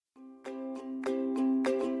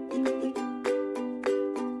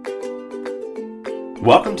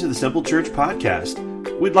Welcome to the Simple Church Podcast.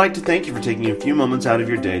 We'd like to thank you for taking a few moments out of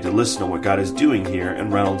your day to listen to what God is doing here in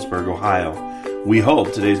Reynoldsburg, Ohio. We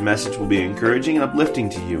hope today's message will be encouraging and uplifting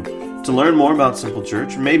to you. To learn more about Simple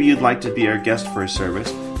Church, or maybe you'd like to be our guest for a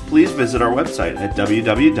service, please visit our website at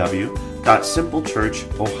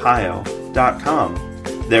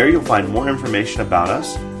www.simplechurchohio.com. There you'll find more information about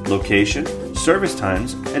us, location, service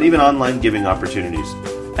times, and even online giving opportunities.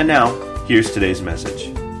 And now, here's today's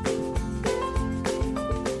message.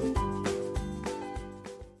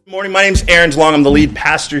 Good morning, my name's Aaron DeLong. I'm the lead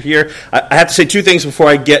pastor here. I have to say two things before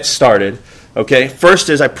I get started. Okay, first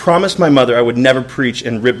is I promised my mother I would never preach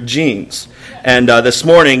in ripped jeans. And this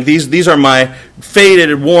morning, these are my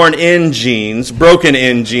faded, worn-in jeans,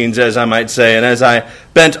 broken-in jeans, as I might say. And as I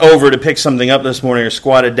bent over to pick something up this morning or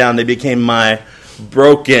squatted down, they became my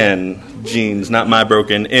broken jeans, not my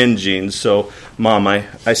broken-in jeans. So, Mom, I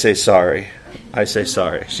say sorry. I say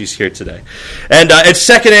sorry. She's here today. And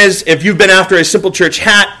second is, if you've been after a Simple Church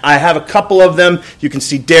hat, I have a couple of them. You can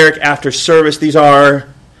see Derek after service. These are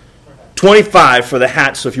 $25 for the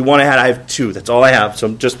hat. So if you want a hat, I have two. That's all I have. So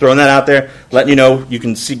I'm just throwing that out there, letting you know. You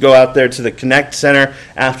can go out there to the Connect Center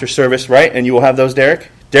after service, right? And you will have those, Derek?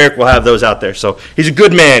 Derek will have those out there. So he's a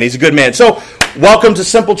good man. He's a good man. So welcome to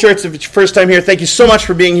Simple Church. If it's your first time here, thank you so much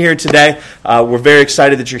for being here today. We're very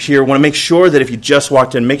excited that you're here. We want to make sure that if you just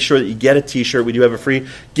walked in, make sure that you get a t-shirt. We do have a free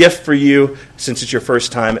gift for you since it's your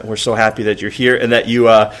first time, and we're so happy that you're here and that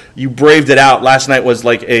you braved it out. Last night was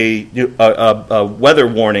like a weather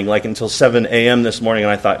warning, like until 7 a.m. this morning,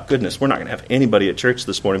 and I thought, goodness, we're not going to have anybody at church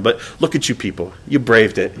this morning. But look at you people. You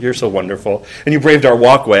braved it. You're so wonderful. And you braved our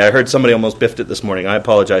walkway. I heard somebody almost biffed it this morning. I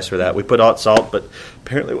apologize for that. We put hot salt, but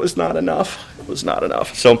apparently it was not enough. It was not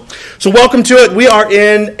enough. So welcome to it. We are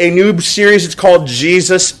in a new series. It's called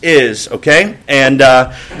Jesus Is, okay? And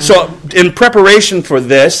so in preparation for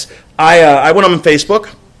this, I went on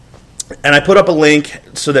Facebook, and I put up a link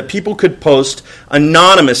so that people could post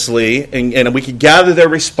anonymously, and we could gather their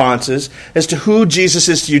responses as to who Jesus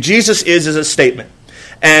is to you. Jesus is a statement.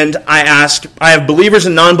 And I have believers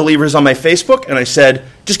and non-believers on my Facebook, and I said,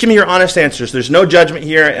 just give me your honest answers. There's no judgment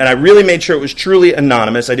here, and I really made sure it was truly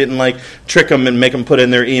anonymous. I didn't trick them and make them put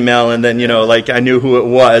in their email, and then I knew who it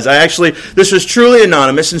was. This was truly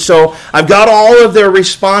anonymous, and so I've got all of their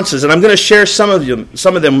responses, and I'm going to share some of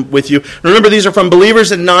them with you. Remember, these are from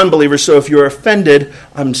believers and non-believers, so if you're offended,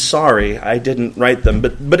 I'm sorry, I didn't write them.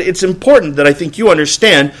 But it's important that I think you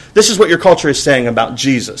understand this is what your culture is saying about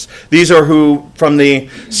Jesus. These are from the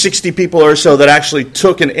 60 people or so that actually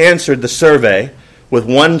took and answered the survey with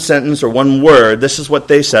one sentence or one word. This is what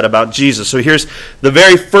they said about Jesus. So here's the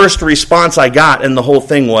very first response I got, and the whole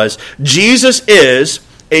thing was, Jesus is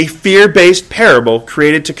a fear-based parable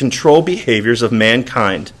created to control behaviors of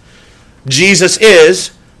mankind. Jesus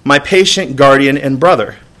is my patient guardian and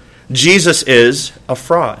brother. Jesus is a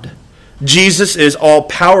fraud. Jesus is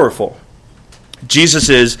all-powerful. Jesus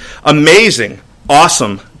is amazing,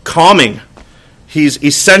 awesome, calming. He's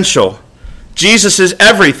essential. Jesus is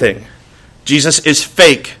everything. Jesus is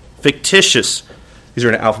fake, fictitious. These are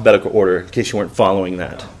in alphabetical order, in case you weren't following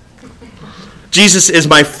that. Jesus is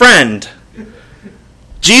my friend.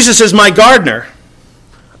 Jesus is my gardener.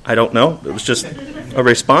 I don't know. It was just a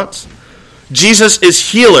response. Jesus is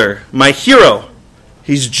healer, my hero.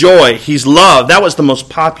 He's joy. He's love. That was the most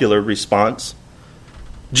popular response.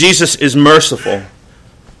 Jesus is merciful.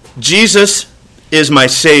 Jesus is my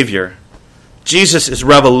Savior. Jesus is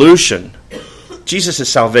revolution. Jesus is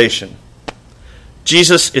salvation.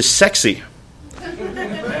 Jesus is sexy.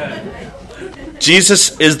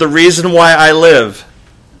 Jesus is the reason why I live.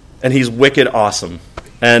 And he's wicked awesome.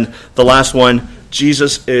 And the last one,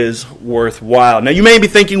 Jesus is worthwhile. Now you may be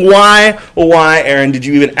thinking, why, Aaron, did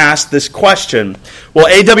you even ask this question? Well,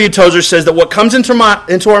 A.W. Tozer says that what comes into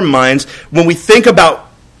our minds when we think about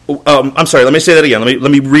let me say that again.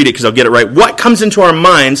 Let me read it because I'll get it right. What comes into our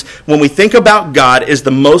minds when we think about God is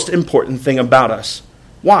the most important thing about us.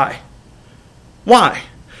 Why? Why?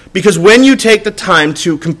 Because when you take the time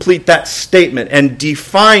to complete that statement and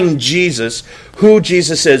define Jesus, who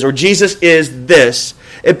Jesus is, or Jesus is this,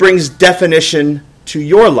 it brings definition to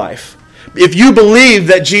your life. If you believe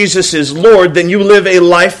that Jesus is Lord, then you live a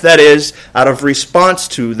life that is out of response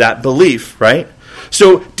to that belief, right?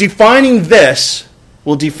 So defining this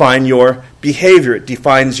will define your behavior. It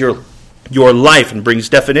defines your life and brings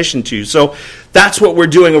definition to you. So that's what we're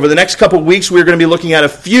doing. Over the next couple of weeks, we're going to be looking at a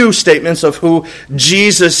few statements of who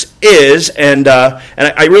Jesus is, and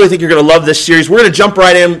I really think you're going to love this series. We're going to jump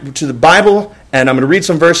right into the Bible, and I'm going to read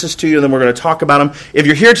some verses to you, and then we're going to talk about them. If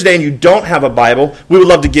you're here today and you don't have a Bible, we would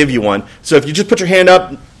love to give you one. So if you just put your hand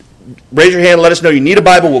up, raise your hand, let us know you need a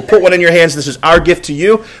Bible. We'll put one in your hands. This is our gift to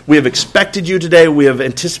you. We have expected you today. We have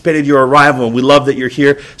anticipated your arrival, and we love that you're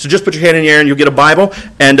here. So just put your hand in the air and you'll get a Bible,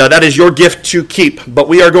 and that is your gift to keep. But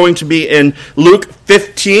we are going to be in Luke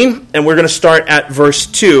 15, and we're going to start at verse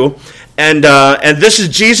 2. And this is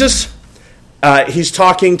Jesus. He's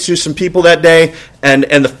talking to some people that day, and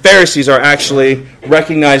the Pharisees are actually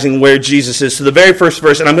recognizing where Jesus is. So the very first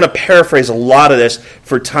verse, and I'm going to paraphrase a lot of this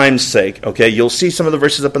for time's sake, okay? You'll see some of the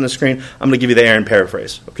verses up on the screen. I'm going to give you the Aaron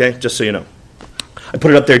paraphrase, okay? Just so you know. I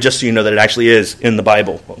put it up there just so you know that it actually is in the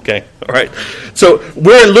Bible, okay? All right. So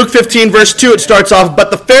we're in Luke 15, verse 2. It starts off,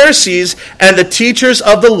 "But the Pharisees and the teachers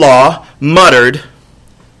of the law muttered,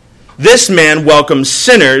 'This man welcomes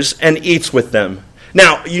sinners and eats with them.'"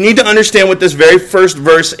 Now, you need to understand what this very first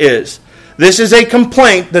verse is. This is a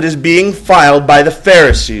complaint that is being filed by the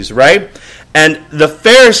Pharisees, right? And the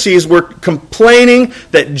Pharisees were complaining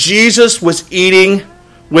that Jesus was eating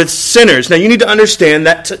with sinners. Now, you need to understand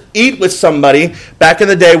that to eat with somebody back in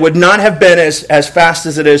the day would not have been as fast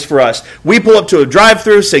as it is for us. We pull up to a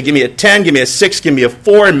drive-thru, say, give me a 10, give me a 6, give me a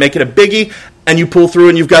 4, and make it a biggie. And you pull through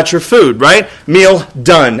and you've got your food, right? Meal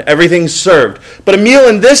done. Everything's served. But a meal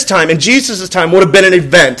in this time, in Jesus' time, would have been an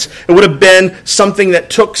event. It would have been something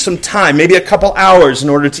that took some time, maybe a couple hours in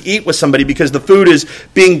order to eat with somebody because the food is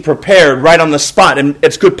being prepared right on the spot. And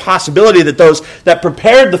it's good possibility that those that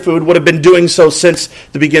prepared the food would have been doing so since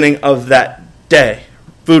the beginning of that day.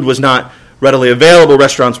 Food was not readily available.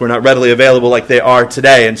 Restaurants were not readily available like they are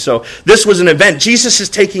today. And so this was an event. Jesus is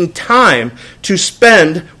taking time to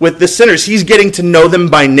spend with the sinners. He's getting to know them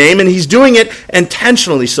by name, and he's doing it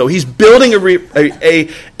intentionally. So he's building a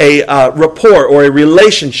rapport or a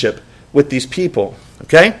relationship with these people.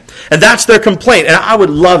 Okay? And that's their complaint. And I would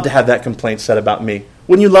love to have that complaint said about me.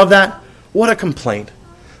 Wouldn't you love that? What a complaint.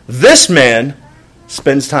 This man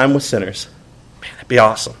spends time with sinners. Man, that'd be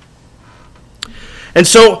awesome. And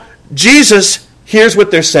so Jesus hears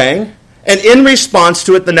what they're saying, and in response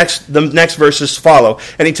to it, the next verses follow.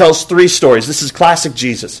 And he tells 3 stories. This is classic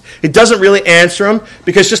Jesus. He doesn't really answer them,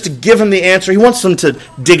 because just to give them the answer, he wants them to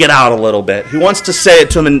dig it out a little bit. He wants to say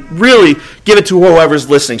it to them and really give it to whoever's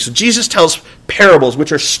listening. So Jesus tells parables,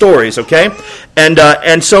 which are stories, okay?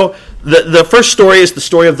 And so the first story is the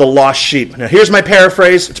story of the lost sheep. Now here's my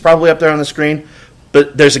paraphrase. It's probably up there on the screen.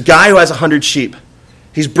 But there's a guy who has 100 sheep.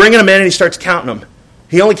 He's bringing them in and he starts counting them.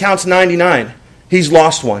 He only counts 99. He's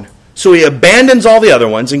lost one. So he abandons all the other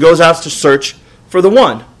ones and goes out to search for the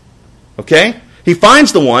one. Okay? He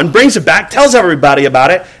finds the one, brings it back, tells everybody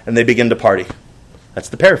about it, and they begin to party. That's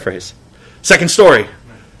the paraphrase. Second story.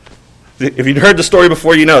 If you'd heard the story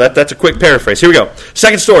before, you know that's a quick paraphrase. Here we go.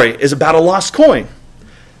 Second story is about a lost coin.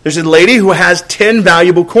 There's a lady who has 10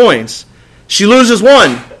 valuable coins. She loses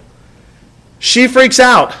one. She freaks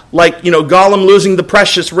out, like, Gollum losing the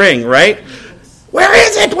precious ring, right? Where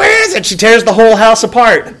is it? Where is it? She tears the whole house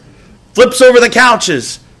apart, flips over the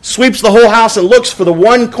couches, sweeps the whole house and looks for the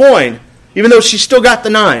one coin, even though she's still got the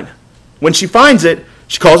 9. When she finds it,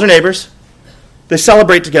 she calls her neighbors. They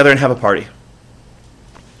celebrate together and have a party.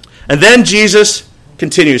 And then Jesus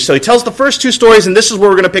continues. So he tells the first 2 stories, and this is where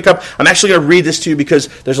we're going to pick up. I'm actually going to read this to you because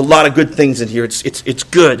there's a lot of good things in here. It's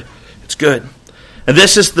good. It's good. And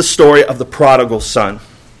this is the story of the prodigal son.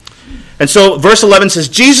 And so verse 11 says,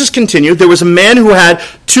 Jesus continued, "There was a man who had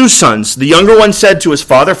 2 sons. The younger one said to his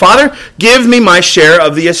father, 'Father, give me my share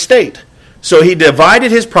of the estate.' So he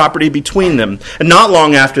divided his property between them. And not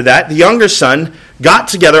long after that, the younger son got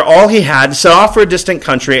together all he had, set off for a distant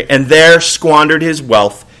country, and there squandered his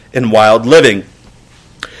wealth in wild living.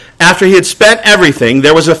 After he had spent everything,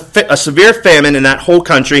 there was a severe famine in that whole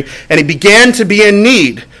country, and he began to be in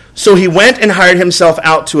need. So he went and hired himself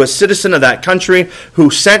out to a citizen of that country who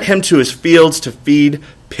sent him to his fields to feed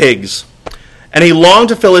pigs. And he longed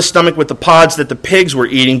to fill his stomach with the pods that the pigs were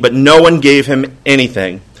eating, but no one gave him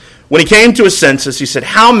anything. When he came to his senses, he said,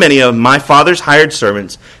 'How many of my father's hired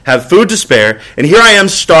servants have food to spare, and here I am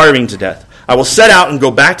starving to death? I will set out and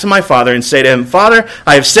go back to my father and say to him, Father,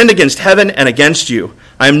 I have sinned against heaven and against you.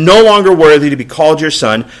 I am no longer worthy to be called your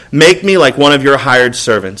son. Make me like one of your hired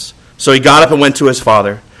servants.' So he got up and went to his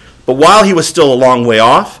father. But while he was still a long way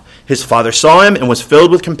off, his father saw him and was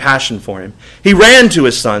filled with compassion for him. He ran to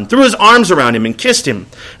his son, threw his arms around him, and kissed him.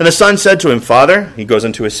 And the son said to him, 'Father,' he goes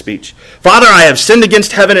into his speech, 'Father, I have sinned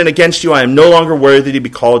against heaven and against you. I am no longer worthy to be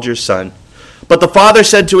called your son.' But the father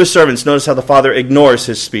said to his servants," notice how the father ignores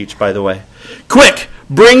his speech, by the way, "'Quick,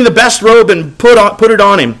 bring the best robe and put it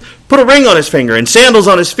on him. Put a ring on his finger and sandals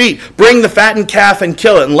on his feet. Bring the fattened calf and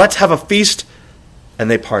kill it, and let's have a feast.' And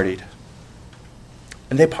they partied."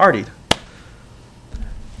 And they partied.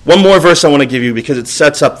 One more verse I want to give you because it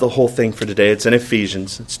sets up the whole thing for today. It's in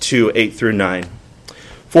Ephesians. It's 2, 8 through 9.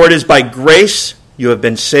 For it is by grace you have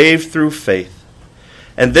been saved through faith.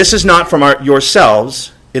 And this is not from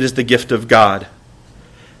yourselves, it is the gift of God.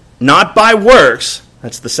 Not by works,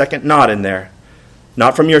 that's the second not in there.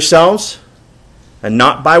 Not from yourselves, and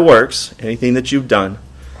not by works, anything that you've done,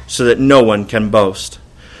 so that no one can boast.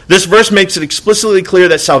 This verse makes it explicitly clear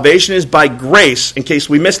that salvation is by grace, in case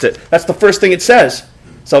we missed it. That's the first thing it says.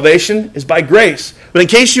 Salvation is by grace. But in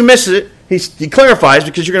case you miss it, he clarifies,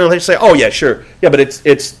 because you're going to say, oh yeah, sure. Yeah, but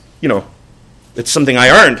it's something I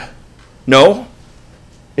earned. No,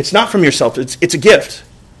 it's not from yourself. It's a gift.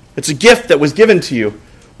 It's a gift that was given to you.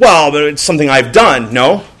 Well, but it's something I've done.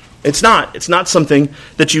 No, it's not. It's not something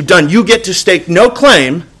that you've done. You get to stake no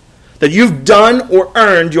claim that you've done or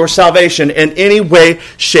earned your salvation in any way,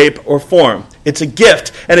 shape, or form. It's a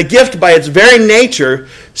gift. And a gift by its very nature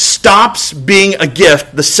stops being a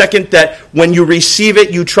gift the second that when you receive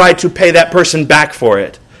it, you try to pay that person back for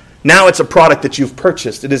it. Now it's a product that you've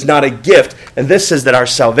purchased. It is not a gift. And this says that our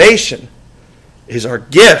salvation is our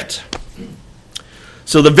gift.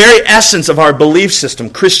 So the very essence of our belief system,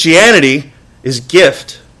 Christianity, is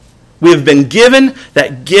gift. We have been given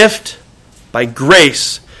that gift by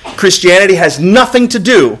grace. Christianity has nothing to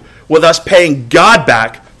do with us paying God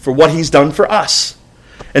back for what He's done for us.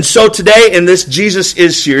 And so today in this Jesus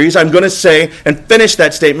Is series, I'm going to say and finish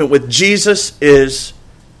that statement with Jesus is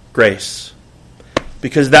grace.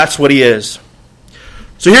 Because that's what He is.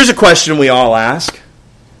 So here's a question we all ask.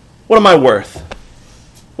 What am I worth?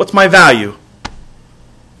 What's my value?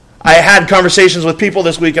 I had conversations with people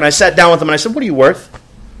this week, and I sat down with them and I said, what are you worth?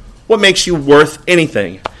 What makes you worth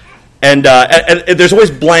anything? And there's always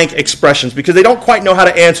blank expressions because they don't quite know how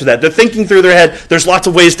to answer that. They're thinking through their head, there's lots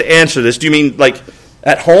of ways to answer this. Do you mean like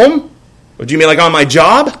at home? Or do you mean like on my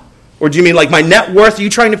job? Or do you mean like my net worth? What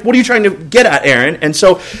are you trying to get at, Aaron? And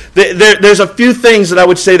so there's a few things that I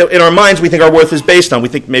would say that in our minds we think our worth is based on. We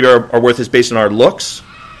think maybe our worth is based on our looks,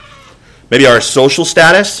 maybe our social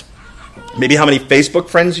status, maybe how many Facebook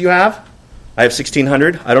friends you have. I have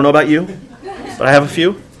 1,600. I don't know about you, but I have a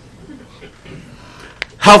few.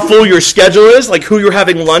 How full your schedule is, like who you're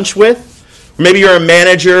having lunch with. Maybe you're a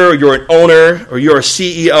manager, or you're an owner, or you're a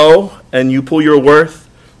CEO, and you pull your worth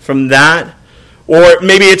from that. Or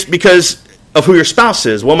maybe it's because of who your spouse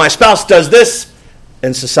is. Well, my spouse does this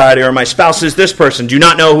in society, or my spouse is this person. Do you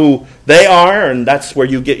not know who they are, and that's where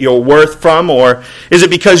you get your worth from? Or is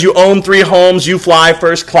it because you own 3 homes, you fly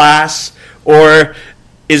first class? Or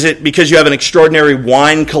is it because you have an extraordinary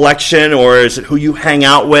wine collection? Or is it who you hang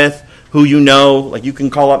out with? Who you know, like you can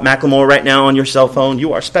call up Macklemore right now on your cell phone.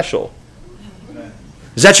 You are special.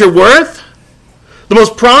 Is that your worth? The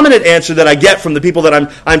most prominent answer that I get from the people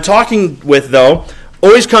that I'm talking with, though,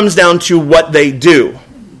 always comes down to what they do.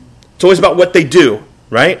 It's always about what they do,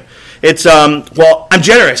 right? It's, well, I'm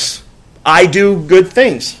generous. I do good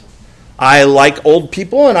things. I like old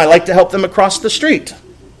people, and I like to help them across the street.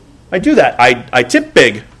 I do that. I tip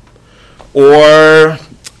big. Or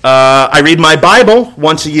I read my Bible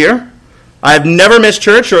once a year. I have never missed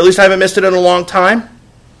church, or at least I haven't missed it in a long time.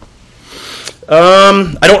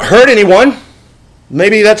 I don't hurt anyone.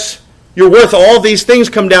 Maybe that's your worth. All these things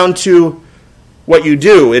come down to what you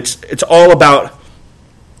do. It's all about,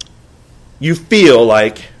 you feel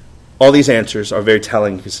like, all these answers are very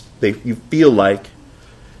telling because you feel like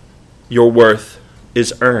your worth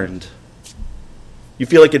is earned. You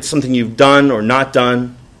feel like it's something you've done or not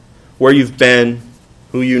done, where you've been,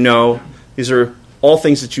 who you know. These are all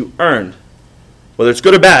things that you earned. Whether it's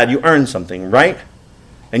good or bad, you earn something, right?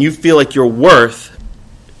 And you feel like your worth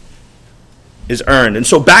is earned. And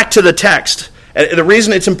so back to the text. And the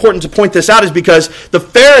reason it's important to point this out is because the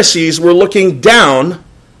Pharisees were looking down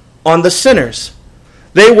on the sinners.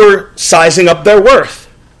 They were sizing up their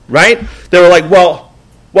worth, right? They were like, well,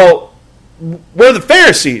 we're the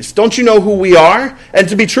Pharisees. Don't you know who we are? And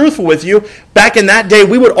to be truthful with you, back in that day,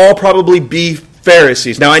 we would all probably be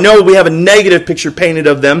Pharisees. Now, I know we have a negative picture painted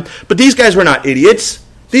of them, but these guys were not idiots.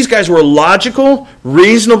 These guys were logical,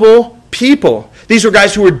 reasonable people. These were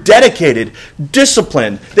guys who were dedicated,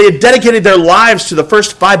 disciplined. They had dedicated their lives to the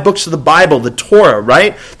first 5 books of the Bible, the Torah,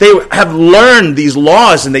 right? They have learned these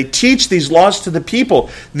laws, and they teach these laws to the people.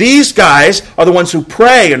 These guys are the ones who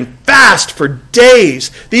pray and fast for days.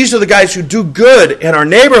 These are the guys who do good in our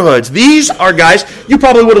neighborhoods. These are guys you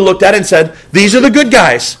probably would have looked at and said, these are the good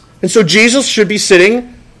guys. And so Jesus should be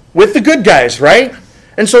sitting with the good guys, right?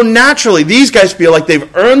 And so naturally, these guys feel like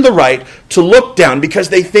they've earned the right to look down because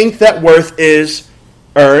they think that worth is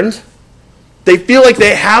earned. They feel like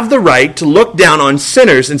they have the right to look down on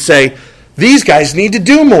sinners and say, These guys need to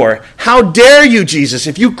do more. How dare you, Jesus?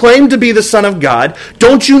 If you claim to be the Son of God,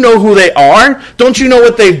 don't you know who they are? Don't you know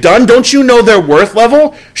what they've done? Don't you know their worth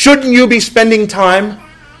level? Shouldn't you be spending time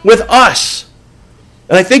with us?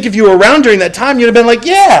 And I think if you were around during that time, you'd have been like,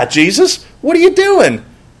 yeah, Jesus, what are you doing?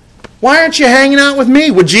 Why aren't you hanging out with me?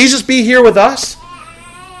 Would Jesus be here with us?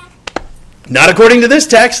 Not according to this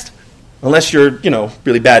text, unless you're,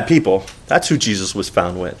 really bad people. That's who Jesus was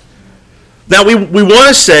found with. Now, we want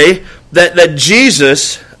to say that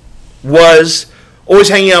Jesus was always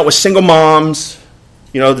hanging out with single moms,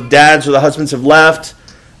 the dads or the husbands have left,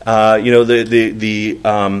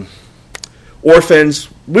 the orphans.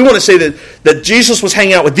 We want to say that Jesus was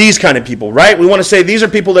hanging out with these kind of people, right? We want to say these are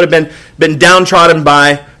people that have been downtrodden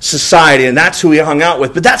by society, and that's who he hung out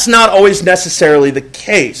with. But that's not always necessarily the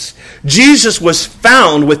case. Jesus was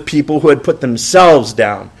found with people who had put themselves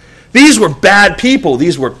down. These were bad people.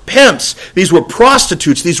 These were pimps. These were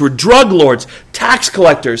prostitutes. These were drug lords, tax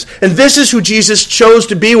collectors. And this is who Jesus chose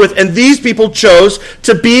to be with, and these people chose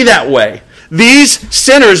to be that way. These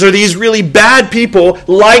sinners, or these really bad people,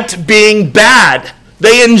 liked being bad.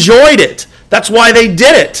 They enjoyed it. That's why they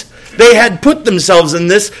did it. They had put themselves in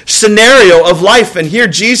this scenario of life, and here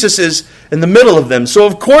Jesus is in the middle of them. So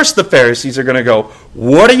of course the Pharisees are going to go,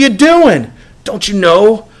 what are you doing? Don't you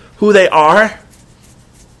know who they are?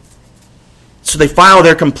 So they file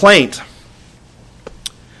their complaint.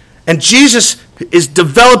 And Jesus is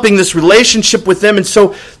developing this relationship with them, and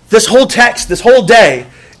so this whole text, this whole day,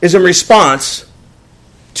 is in response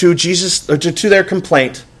to Jesus, or to their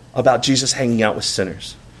complaint about Jesus hanging out with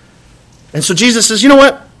sinners. And so Jesus says, you know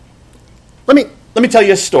what? Let me tell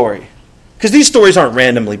you a story. Because these stories aren't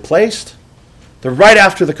randomly placed. They're right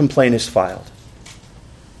after the complaint is filed.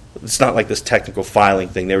 It's not like this technical filing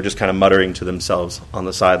thing. They were just kind of muttering to themselves on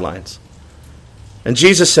the sidelines. And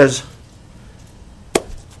Jesus says,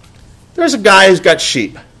 there's a guy who's got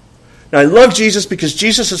sheep. Now, I love Jesus because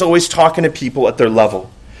Jesus is always talking to people at their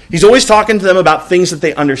level. He's always talking to them about things that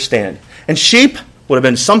they understand. And sheep would have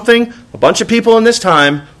been something a bunch of people in this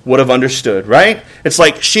time would have understood, right? It's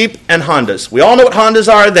like sheep and Hondas. We all know what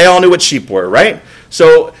Hondas are. They all knew what sheep were, right?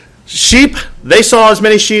 So sheep, they saw as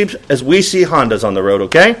many sheep as we see Hondas on the road,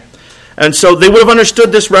 okay? And so they would have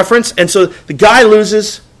understood this reference. And so the guy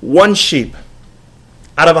loses one sheep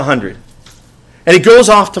out of 100. And he goes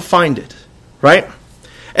off to find it, right?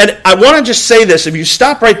 And I want to just say this. If you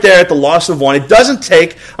stop right there at the loss of one, it doesn't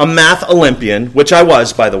take a math Olympian, which I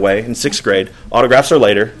was, by the way, in 6th grade. Autographs are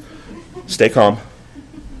later. Stay calm.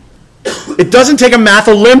 It doesn't take a math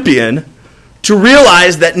Olympian to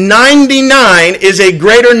realize that 99 is a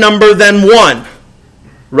greater number than 1.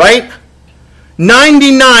 Right?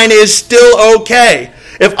 99 is still okay.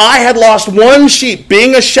 If I had lost one sheep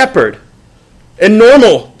being a shepherd, and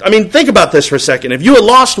think about this for a second. If you had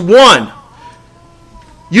lost one,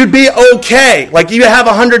 you'd be okay. Like you have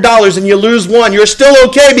 $100 and you lose one. You're still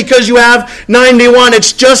okay because you have 91.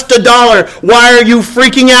 It's just $1. Why are you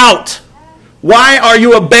freaking out? Why are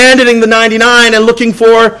you abandoning the 99 and looking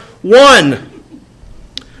for one?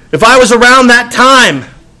 If I was around that time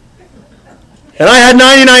and I had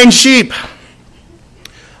 99 sheep,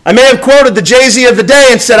 I may have quoted the Jay-Z of the day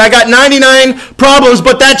and said, I got 99 problems,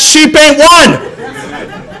 but that sheep ain't one.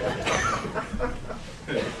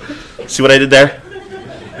 See what I did there?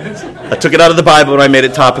 I took it out of the Bible and I made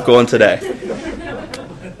it topical in today.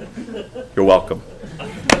 You're welcome.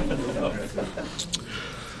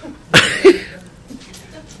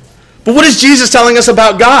 But what is Jesus telling us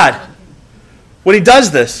about God when he does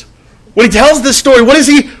this? When he tells this story, what is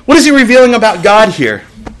he revealing about God here?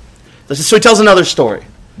 So he tells another story.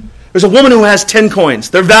 There's a woman who has 10 coins.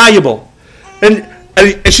 They're valuable. And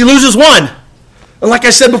she loses one. And like I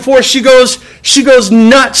said before, she goes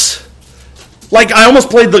nuts. Like I almost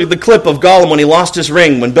played the clip of Gollum when he lost his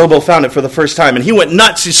ring when Bilbo found it for the first time. And he went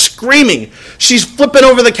nuts. She's screaming. She's flipping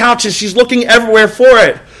over the couches. She's looking everywhere for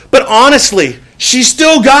it. But honestly, she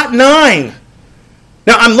still got 9.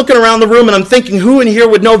 Now, I'm looking around the room and I'm thinking, who in here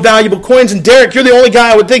would know valuable coins? And Derek, you're the only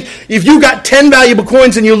guy I would think, if you got 10 valuable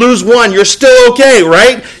coins and you lose one, you're still okay,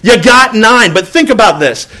 right? You got 9. But think about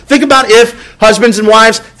this. Think about if, husbands and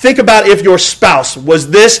wives, think about if your spouse was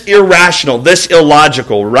this irrational, this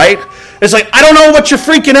illogical, right? It's like, I don't know what you're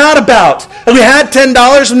freaking out about. And we had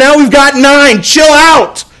 $10 and now we've got 9. Chill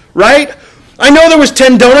out, right? I know there was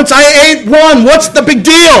 10 donuts. I ate one. What's the big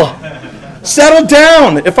deal? Settle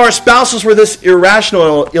down. If our spouses were this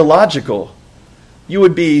irrational, illogical, you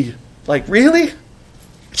would be like, really?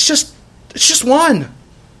 It's just one.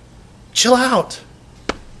 Chill out.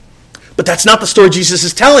 But that's not the story Jesus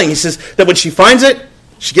is telling. He says that when she finds it,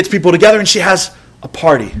 she gets people together and she has a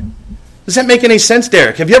party. Does that make any sense,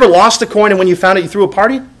 Derek? Have you ever lost a coin and when you found it, you threw a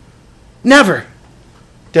party? Never.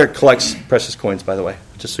 Derek collects precious coins, by the way,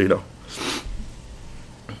 just so you know.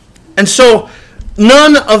 And so,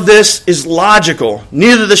 none of this is logical.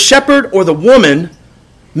 Neither the shepherd or the woman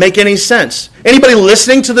make any sense. Anybody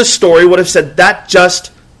listening to this story would have said, that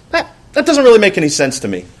doesn't really make any sense to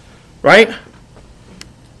me, right?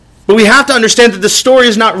 But we have to understand that the story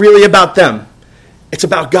is not really about them. It's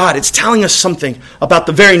about God. It's telling us something about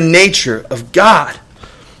the very nature of God.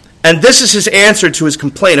 And this is his answer to his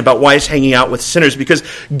complaint about why he's hanging out with sinners, because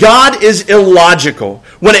God is illogical.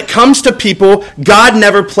 When it comes to people, God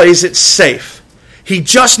never plays it safe. He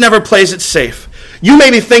just never plays it safe. You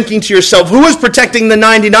may be thinking to yourself, who is protecting the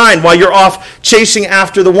 99 while you're off chasing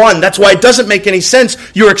after the one? That's why it doesn't make any sense.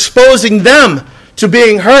 You're exposing them to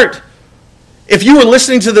being hurt. If you were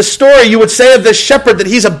listening to the story, you would say of this shepherd that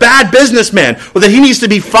he's a bad businessman or that he needs to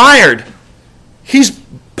be fired. He's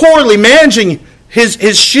poorly managing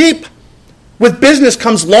his sheep. With business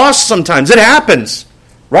comes loss sometimes. It happens,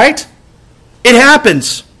 right? It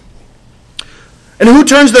happens. And who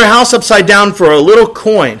turns their house upside down for a little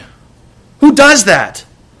coin? Who does that?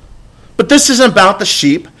 But this isn't about the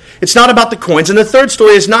sheep. It's not about the coins. And the third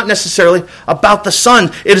story is not necessarily about the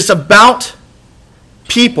son. It is about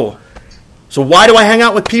people. So why do I hang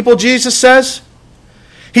out with people, Jesus says?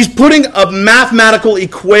 He's putting a mathematical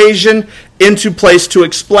equation into place to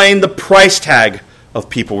explain the price tag of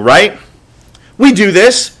people, right? We do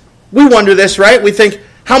this. We wonder this, right? We think,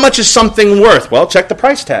 how much is something worth? Well, check the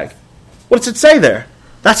price tag. What does it say there?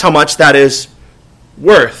 That's how much that is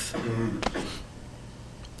worth.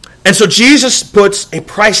 And so Jesus puts a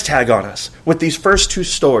price tag on us with these first two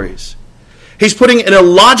stories. He's putting an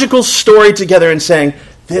illogical story together and saying,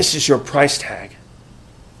 this is your price tag.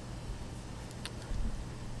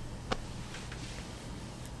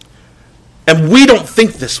 And we don't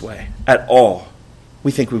think this way at all.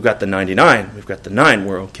 We think we've got the 99, we've got the 9,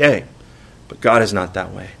 we're okay. But God is not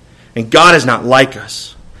that way. And God is not like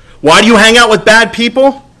us. Why do you hang out with bad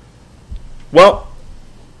people? Well,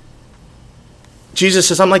 Jesus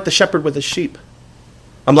says, I'm like the shepherd with his sheep.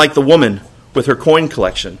 I'm like the woman with her coin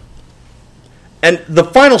collection. And the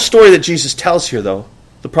final story that Jesus tells here, though,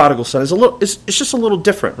 the prodigal son, it's just a little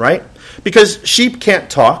different, right? Because sheep can't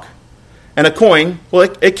talk, and a coin,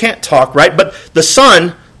 well, it can't talk, right? But the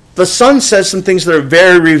son says some things that are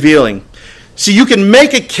very revealing. See, you can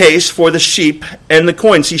make a case for the sheep and the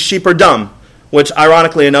coin. See, sheep are dumb, which,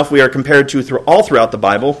 ironically enough, we are compared to all throughout the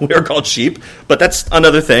Bible. We are called sheep, but that's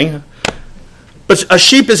another thing. But a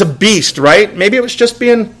sheep is a beast, right? Maybe it was just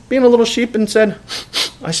being a little sheep and said,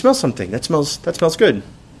 I smell something. That smells good.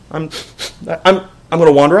 I'm going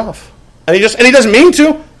to wander off. And he doesn't mean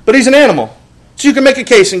to, but he's an animal. So you can make a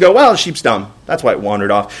case and go, well, the sheep's dumb. That's why it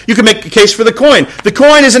wandered off. You can make a case for the coin. The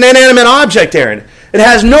coin is an inanimate object, Aaron. It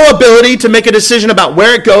has no ability to make a decision about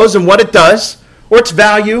where it goes and what it does or its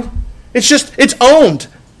value. It's owned.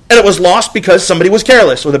 And it was lost because somebody was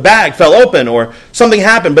careless or the bag fell open or something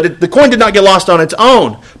happened. But the coin did not get lost on its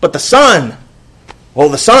own. But the son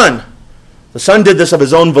did this of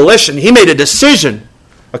his own volition. He made a decision,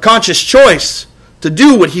 a conscious choice to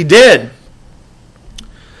do what he did.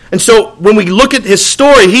 And so when we look at his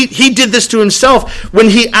story, he did this to himself. When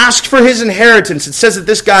he asked for his inheritance, it says that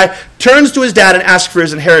this guy turns to his dad and asks for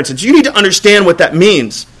his inheritance. You need to understand what that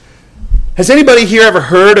means. Has anybody here ever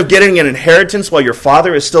heard of getting an inheritance while your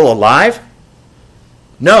father is still alive?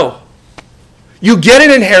 No. You get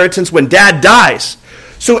an inheritance when dad dies.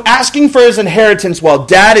 So asking for his inheritance while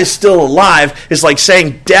dad is still alive is like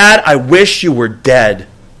saying, Dad, I wish you were dead.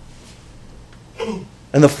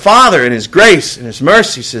 And the Father, in his grace and his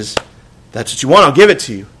mercy, says, that's what you want, I'll give it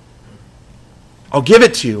to you. I'll give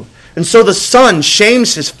it to you. And so the son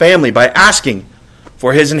shames his family by asking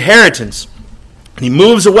for his inheritance. And he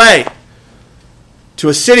moves away to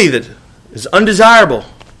a city that is undesirable.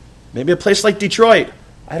 Maybe a place like Detroit.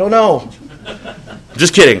 I don't know. I'm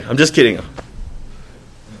just kidding.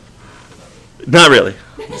 Not really.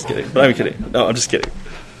 I'm just kidding. But I'm kidding. No, I'm just kidding.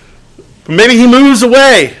 But maybe he moves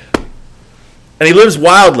away. And he lives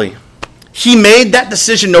wildly. He made that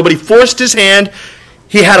decision. Nobody forced his hand.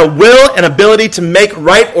 He had a will and ability to make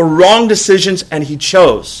right or wrong decisions, and he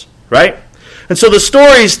chose, right? And so the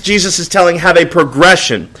stories Jesus is telling have a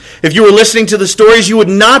progression. If you were listening to the stories, you would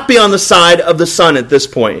not be on the side of the son at this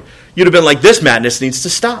point. You'd have been like, this madness needs to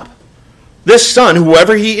stop. This son,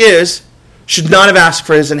 whoever he is, should not have asked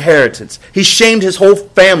for his inheritance. He shamed his whole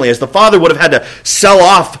family, as the father would have had to sell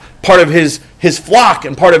off part of his flock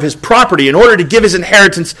and part of his property in order to give his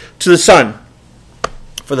inheritance to the son,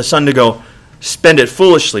 for the son to go spend it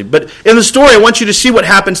foolishly. But in the story, I want you to see what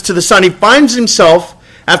happens to the son. He finds himself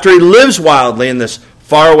after he lives wildly in this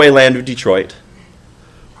faraway land of Detroit.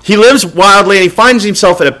 He lives wildly and he finds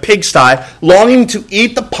himself at a pigsty, longing to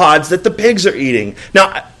eat the pods that the pigs are eating.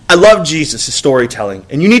 Now, I love Jesus' storytelling,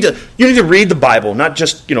 and you need to read the Bible, not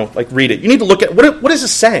just read it. You need to look at what is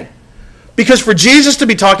this saying, because for Jesus to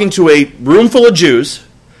be talking to a room full of Jews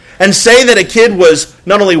and say that a kid was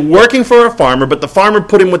not only working for a farmer, but the farmer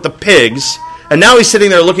put him with the pigs, and now he's sitting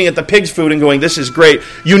there looking at the pig's food and going, "This is great."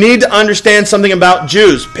 You need to understand something about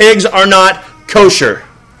Jews. Pigs are not kosher.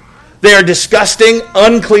 They are disgusting,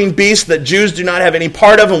 unclean beasts that Jews do not have any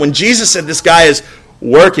part of. And when Jesus said this guy is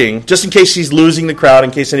working, just in case he's losing the crowd, in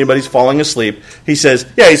case anybody's falling asleep, he says,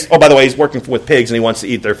 by the way, he's working with pigs and he wants to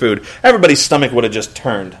eat their food. Everybody's stomach would have just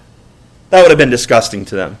turned. That would have been disgusting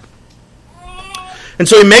to them. And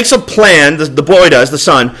so he makes a plan, the boy does, the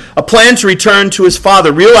son, a plan to return to his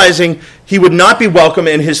father, realizing he would not be welcome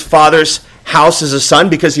in his father's house as a son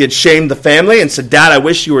because he had shamed the family and said, "Dad, I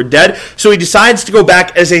wish you were dead." So he decides to go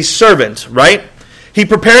back as a servant, right? He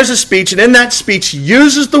prepares a speech, and in that speech he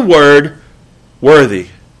uses the word worthy.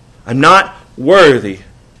 I'm not worthy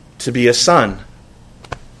to be a son.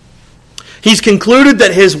 He's concluded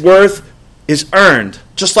that his worth is earned,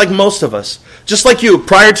 just like most of us. Just like you,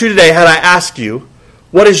 prior to today, had I asked you,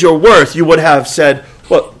 what is your worth? You would have said,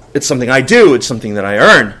 well, it's something I do. It's something that I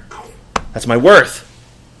earn. That's my worth.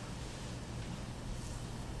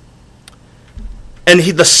 And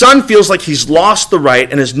the son feels like he's lost the right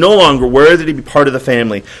and is no longer worthy to be part of the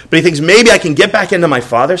family. But he thinks, maybe I can get back into my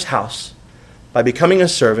father's house by becoming a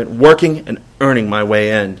servant, working and earning my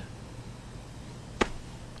way in.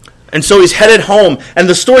 And so he's headed home, and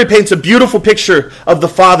the story paints a beautiful picture of the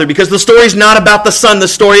father, because the story is not about the son, the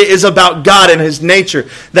story is about God and his nature.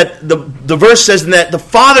 That the verse says that the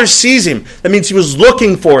father sees him. That means he was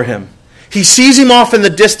looking for him. He sees him off in the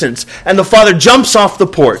distance, and the father jumps off the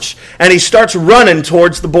porch, and he starts running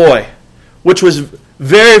towards the boy, which was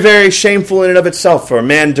very, very shameful in and of itself for a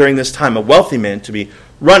man during this time, a wealthy man, to be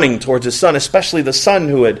running towards his son, especially the son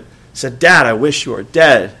who had said, "Dad, I wish you were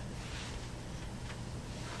dead."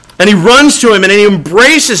 And he runs to him and he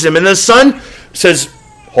embraces him. And the son says,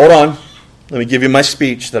 "Hold on, let me give you my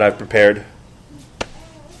speech that I've prepared."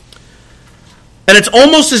 And it's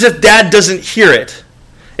almost as if Dad doesn't hear it.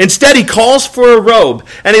 Instead, he calls for a robe,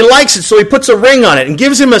 and he likes it, so he puts a ring on it and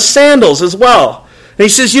gives him a sandals as well. And he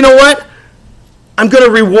says, "You know what? I'm going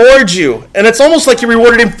to reward you." And it's almost like he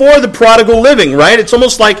rewarded him for the prodigal living, right? It's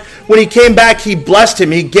almost like when he came back, he blessed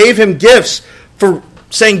him. He gave him gifts for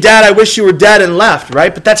saying, "Dad, I wish you were dead," and left,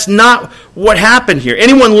 right? But that's not what happened here.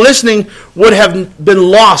 Anyone listening would have been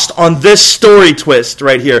lost on this story twist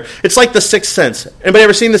right here. It's like The Sixth Sense. Anybody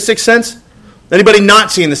ever seen The Sixth Sense? Anybody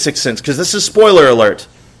not seen The Sixth Sense? Because this is spoiler alert,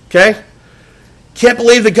 okay? Can't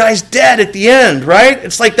believe the guy's dead at the end, right?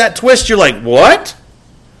 It's like that twist. You're like, what?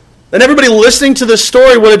 And everybody listening to this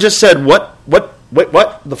story would have just said, what?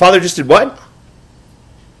 The father just did what?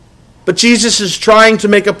 But Jesus is trying to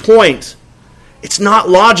make a point. It's not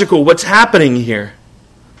logical what's happening here.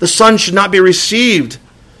 The son should not be received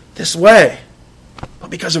this way. But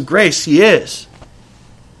because of grace, he is.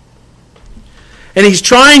 And he's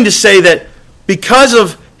trying to say that because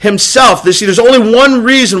of himself, there's only one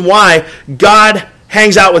reason why God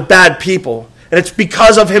hangs out with bad people. And it's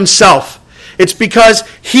because of himself. It's because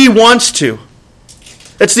he wants to.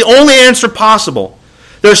 It's the only answer possible.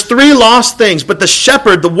 There's three lost things, but the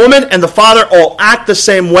shepherd, the woman, and the father all act the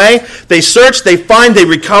same way. They search, they find, they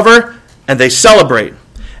recover, and they celebrate.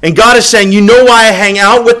 And God is saying, you know why I hang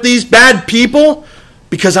out with these bad people?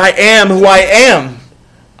 Because I am who I am.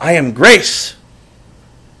 I am grace.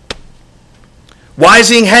 Why is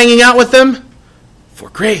he hanging out with them? For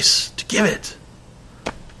grace, to give it.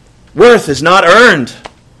 Worth is not earned.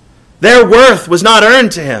 Their worth was not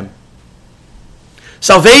earned to him.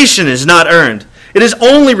 Salvation is not earned. It is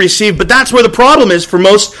only received, but that's where the problem is for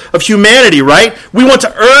most of humanity, right? We want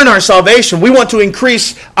to earn our salvation. We want to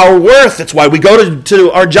increase our worth. It's why we go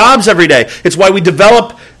to our jobs every day. It's why we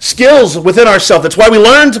develop skills within ourselves. It's why we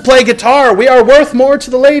learn to play guitar. We are worth more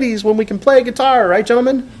to the ladies when we can play guitar, right,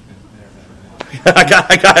 gentlemen?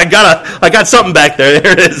 I got something back there.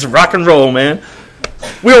 There it is. Rock and roll, man.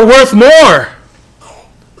 We are worth more.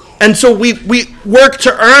 And so we work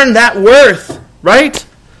to earn that worth, right?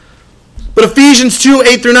 But Ephesians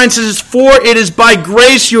 2:8-9 says, "For it is by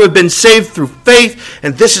grace you have been saved through faith,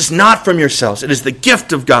 and this is not from yourselves. It is the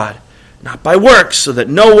gift of God, not by works, so that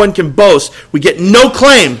no one can boast." We get no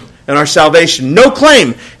claim in our salvation, no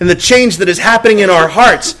claim in the change that is happening in our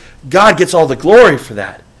hearts. God gets all the glory for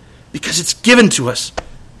that because it's given to us.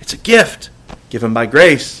 It's a gift given by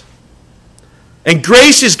grace. And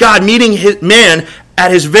grace is God meeting man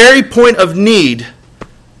at his very point of need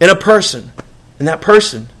in a person, and that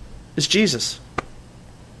person is Jesus.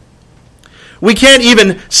 We can't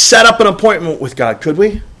even set up an appointment with God, could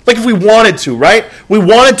we? Like if we wanted to, right? We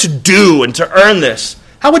wanted to do and to earn this.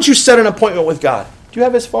 How would you set an appointment with God? Do you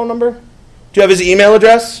have his phone number? Do you have his email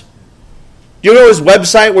address? Do you know his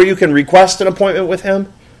website where you can request an appointment with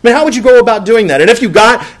him? I mean, how would you go about doing that? And if you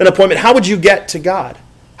got an appointment, how would you get to God?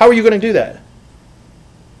 How are you going to do that?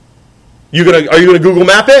 Are you going to Google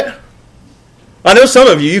Map it? I know some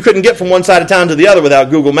of you couldn't get from one side of town to the other without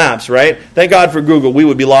Google Maps, right? Thank God for Google. We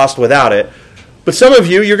would be lost without it. But some of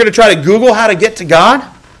you're going to try to Google how to get to God?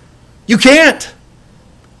 You can't.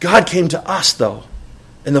 God came to us, though,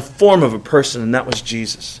 in the form of a person, and that was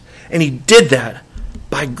Jesus. And he did that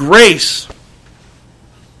by grace.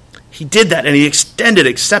 He did that, and he extended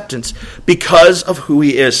acceptance because of who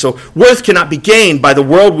he is. So worth cannot be gained by the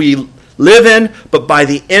world we live in, but by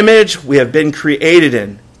the image we have been created in.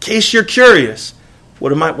 In case you're curious,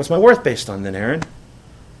 what's my worth based on then, Aaron?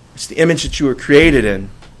 It's the image that you were created in.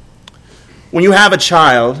 When you have a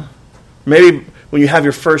child, maybe when you have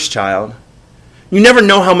your first child, you never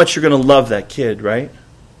know how much you're going to love that kid, right?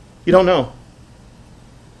 You don't know.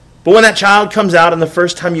 But when that child comes out and the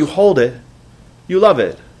first time you hold it, you love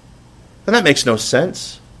it. And that makes no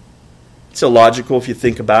sense. It's illogical if you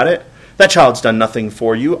think about it. That child's done nothing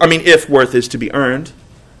for you. I mean, if worth is to be earned,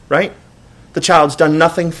 right? The child's done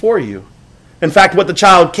nothing for you. In fact, what the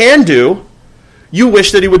child can do, you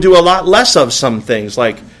wish that he would do a lot less of some things,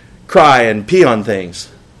 like cry and pee on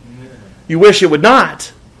things. You wish it would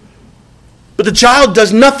not. But the child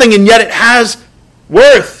does nothing, and yet it has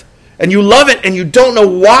worth. And you love it, and you don't know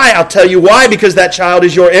why. I'll tell you why, because that child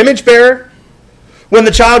is your image bearer. When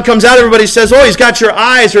the child comes out, everybody says, oh, he's got your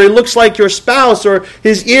eyes, or he looks like your spouse, or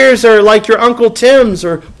his ears are like your Uncle Tim's,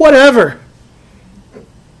 or whatever.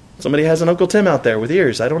 Somebody has an Uncle Tim out there with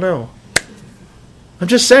ears. I don't know. I'm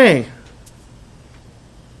just saying.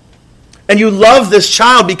 And you love this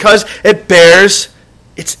child because it bears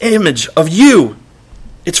its image of you.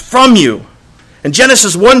 It's from you. And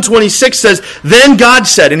Genesis 1:26 says, then God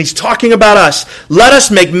said, and he's talking about us, let us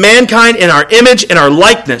make mankind in our image, in our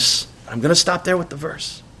likeness. I'm going to stop there with the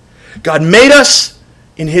verse. God made us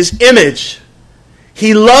in his image.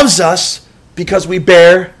 He loves us because we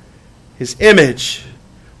bear his image.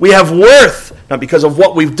 We have worth, not because of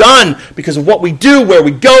what we've done, because of what we do, where we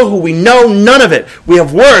go, who we know, none of it. We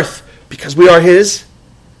have worth because we are his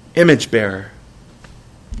image bearer.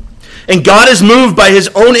 And God is moved by his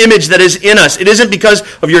own image that is in us. It isn't because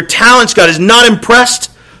of your talents. God is not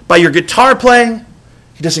impressed by your guitar playing.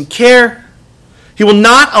 He doesn't care. He will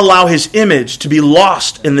not allow his image to be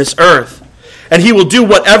lost in this earth. And he will do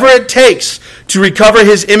whatever it takes to recover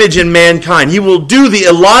his image in mankind. He will do the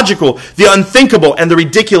illogical, the unthinkable, and the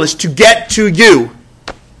ridiculous to get to you.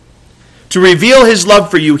 To reveal his love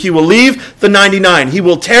for you, he will leave the 99. He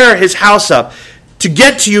will tear his house up to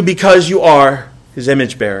get to you because you are his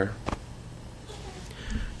image bearer.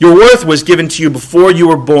 Your worth was given to you before you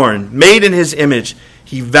were born. Made in his image,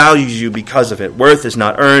 he values you because of it. Worth is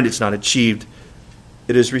not earned, it's not achieved.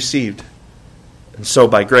 It is received. And so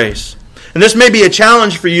by grace. And this may be a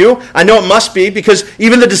challenge for you. I know it must be, because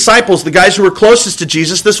even the disciples, the guys who were closest to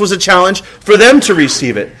Jesus, this was a challenge for them to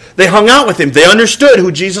receive it. They hung out with him. They understood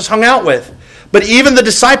who Jesus hung out with. But even the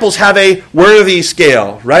disciples have a worthy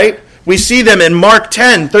scale, right? We see them in Mark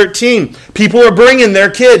 10:13. People are bringing their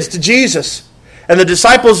kids to Jesus. And the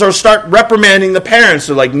disciples start reprimanding the parents.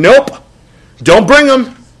 They're like, nope, don't bring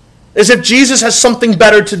them. As if Jesus has something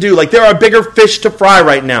better to do. Like there are bigger fish to fry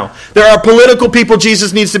right now. There are political people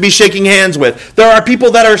Jesus needs to be shaking hands with. There are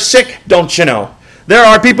people that are sick, don't you know? There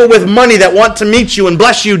are people with money that want to meet you and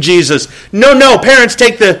bless you, Jesus. No, parents,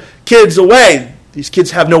 take the kids away. These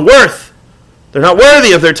kids have no worth. They're not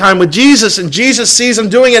worthy of their time with Jesus. And Jesus sees them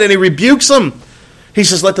doing it and he rebukes them. He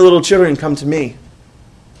says, let the little children come to me.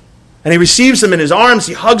 And he receives them in his arms.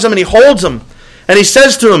 He hugs them and he holds them. And he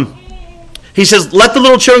says to them, he says, let the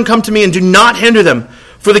little children come to me and do not hinder them,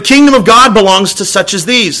 for the kingdom of God belongs to such as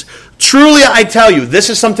these. Truly I tell you, this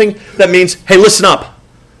is something that means, hey, listen up.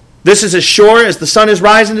 This is as sure as the sun is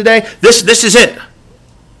rising today. This is it.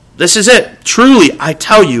 This is it. Truly I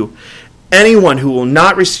tell you, anyone who will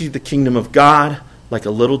not receive the kingdom of God like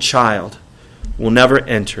a little child will never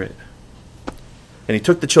enter it. And he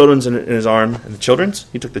took the children's in his arm. And the children's?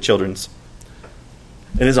 He took the children's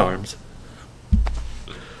in his arms.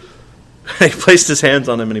 He placed his hands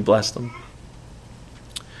on them and he blessed them.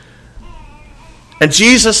 And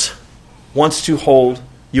Jesus wants to hold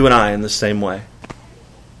you and I in the same way.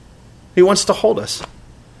 He wants to hold us,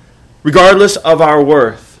 regardless of our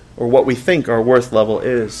worth or what we think our worth level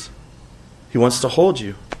is. He wants to hold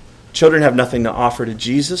you. Children have nothing to offer to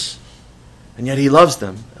Jesus, and yet he loves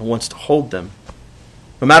them and wants to hold them.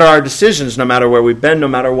 No matter our decisions, no matter where we've been, no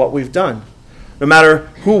matter what we've done, no matter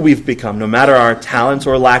who we've become, no matter our talents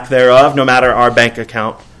or lack thereof, no matter our bank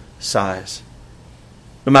account size,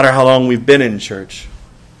 no matter how long we've been in church,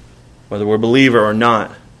 whether we're a believer or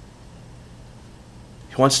not,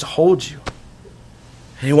 he wants to hold you.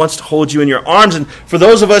 And he wants to hold you in your arms. And for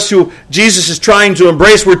those of us who Jesus is trying to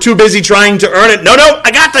embrace, we're too busy trying to earn it. No,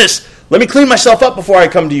 I got this. Let me clean myself up before I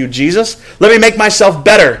come to you, Jesus. Let me make myself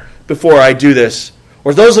better before I do this.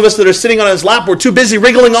 Or those of us that are sitting on his lap, we're too busy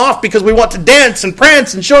wriggling off because we want to dance and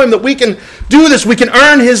prance and show him that we can do this. We can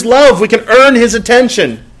earn his love. We can earn his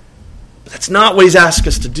attention. But that's not what he's asked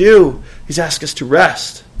us to do. He's asked us to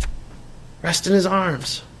rest. Rest in his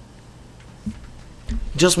arms.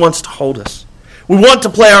 He just wants to hold us. We want to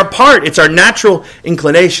play our part. It's our natural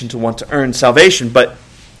inclination to want to earn salvation, but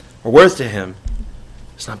our worth to him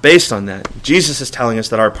is not based on that. Jesus is telling us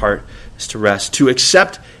that our part is to rest, to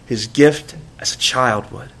accept his gift as a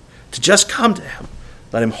child would, to just come to him,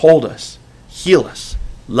 let him hold us, heal us,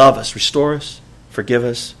 love us, restore us, forgive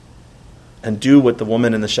us, and do what the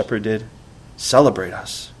woman and the shepherd did, celebrate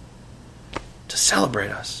us, to celebrate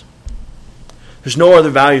us. There's no other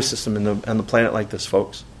value system on the planet like this,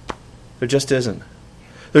 folks. There just isn't.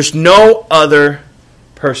 There's no other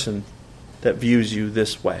person that views you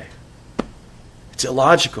this way. It's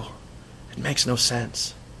illogical. It makes no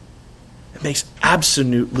sense. It makes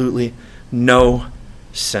absolutely no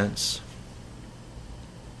sense.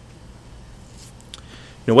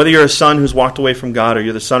 Whether you're a son who's walked away from God or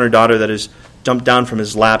you're the son or daughter that has jumped down from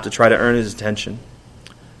his lap to try to earn his attention,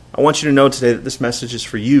 I want you to know today that this message is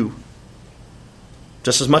for you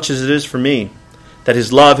just as much as it is for me, that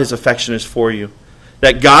his love, his affection is for you,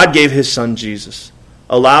 that God gave his son Jesus,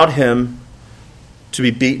 allowed him to be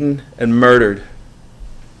beaten and murdered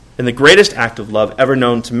in the greatest act of love ever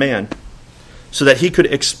known to man, so that he could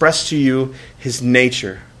express to you his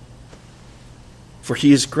nature. For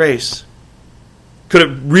he is grace. Could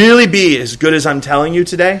it really be as good as I'm telling you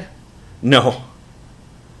today? No.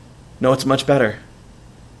 No, it's much better.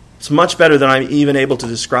 It's much better than I'm even able to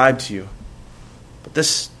describe to you. But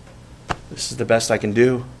this is the best I can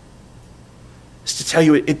do. Is to tell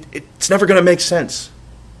you it's never going to make sense.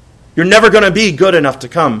 You're never going to be good enough to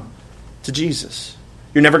come to Jesus.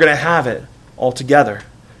 You're never going to have it all together.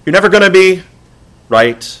 You're never going to be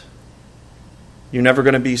right. You're never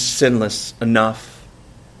going to be sinless enough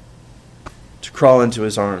to crawl into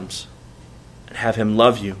his arms and have him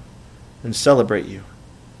love you and celebrate you.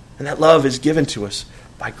 And that love is given to us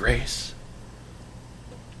by grace.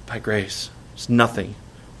 By grace. There's nothing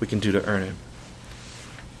we can do to earn it.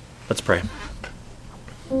 Let's pray.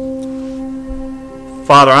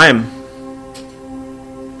 Father, I'm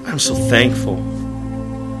so thankful.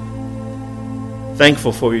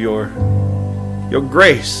 Thankful for your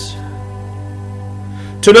grace.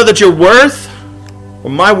 To know that your worth,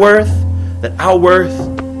 or my worth, that our worth,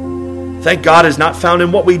 thank God, is not found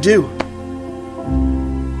in what we do.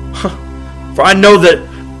 For I know that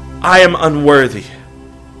I am unworthy.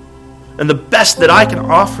 And the best that I can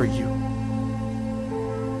offer you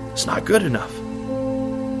is not good enough.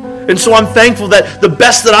 And so I'm thankful that the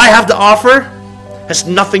best that I have to offer has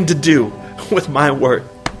nothing to do with my worth.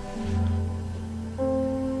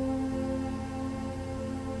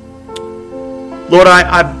 Lord,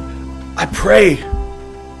 I pray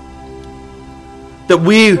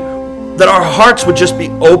that our hearts would just be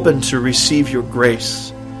open to receive your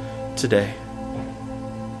grace today.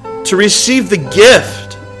 To receive the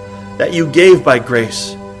gift that you gave by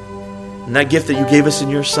grace. And that gift that you gave us in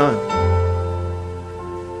your Son.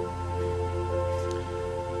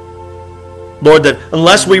 Lord, that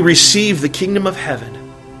unless we receive the kingdom of heaven,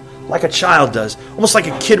 like a child does, almost like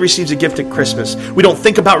a kid receives a gift at Christmas, we don't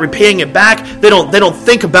think about repaying it back. They don't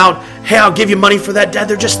think about, hey, I'll give you money for that, Dad.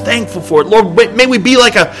 They're just thankful for it. Lord, may we be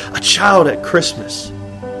like a child at Christmas,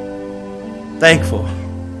 thankful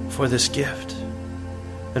for this gift,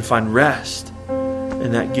 and find rest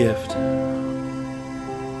in that gift.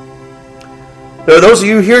 There are those of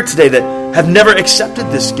you here today that have never accepted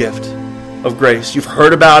this gift of grace. You've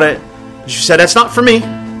heard about it, but you said, that's not for me.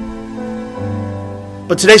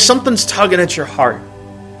 But today something's tugging at your heart.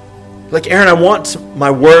 Like, Aaron, I want my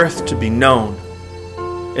worth to be known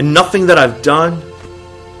in nothing that I've done,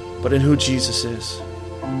 but in who Jesus is,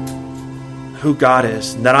 who God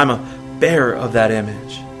is, and that I'm a bearer of that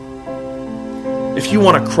image. If you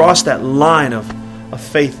want to cross that line of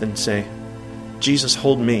faith and say, Jesus,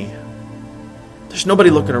 hold me. There's nobody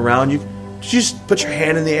looking around you. Just put your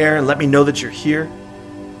hand in the air and let me know that you're here.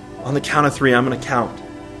 On the count of 3, I'm going to count.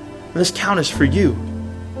 And this count is for you.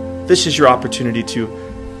 this is your opportunity to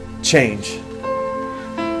change.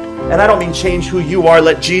 And I don't mean change who you are.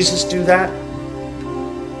 Let Jesus do that.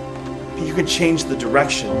 But you can change the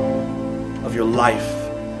direction of your life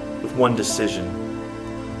with one decision: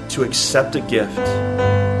 to accept a gift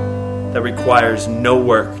that requires no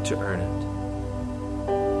work to earn it.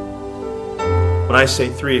 When I say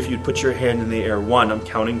 3, if you'd put your hand in the air. 1, I'm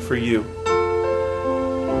counting for you.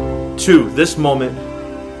 2, this moment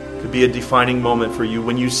could be a defining moment for you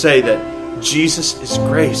when you say that Jesus is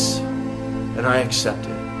grace and I accept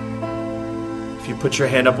it. If you put your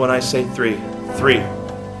hand up when I say 3. 3.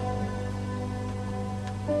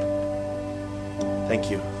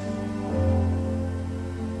 Thank you.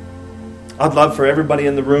 I'd love for everybody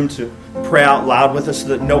in the room to pray out loud with us so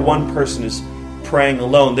that no one person is praying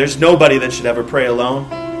alone. There's nobody that should ever pray alone.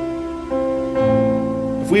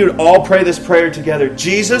 If we would all pray this prayer together: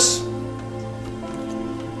 Jesus,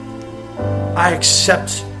 I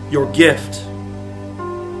accept your gift.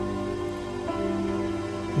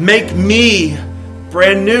 Make me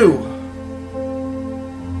brand new.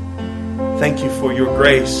 Thank you for your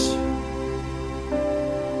grace.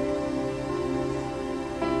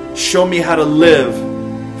 Show me how to live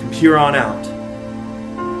from here on out.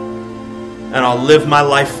 And I'll live my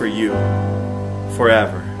life for you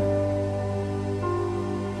forever.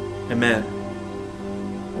 Amen.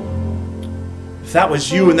 If that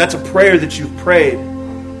was you and that's a prayer that you've prayed,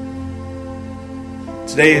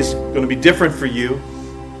 today is going to be different for you.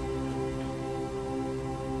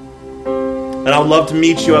 And I would love to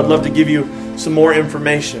meet you. I'd love to give you some more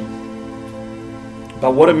information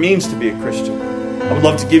about what it means to be a Christian. I would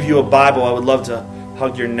love to give you a Bible. I would love to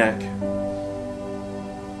hug your neck.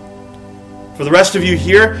 For the rest of you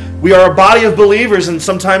here, we are a body of believers, and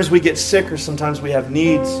sometimes we get sick or sometimes we have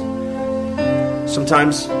needs.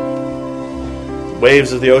 Sometimes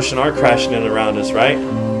waves of the ocean are crashing in around us, right?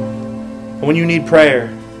 And when you need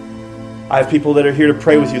prayer, I have people that are here to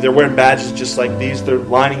pray with you. They're wearing badges just like these. They're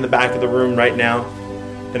lining the back of the room right now.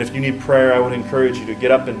 And if you need prayer, I would encourage you to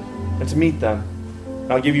get up and to meet them.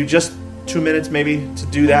 I'll give you just 2 minutes maybe to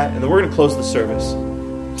do that, and then we're going to close the service.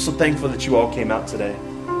 I'm so thankful that you all came out today.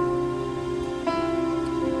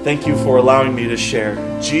 Thank you for allowing me to share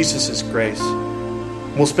Jesus' grace.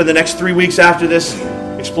 We'll spend the next 3 weeks after this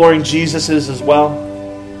exploring Jesus's as well.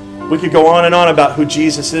 We could go on and on about who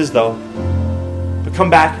Jesus is, though. But come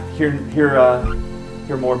back, hear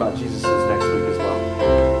more about Jesus next week as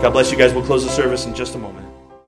well. God bless you guys. We'll close the service in just a moment.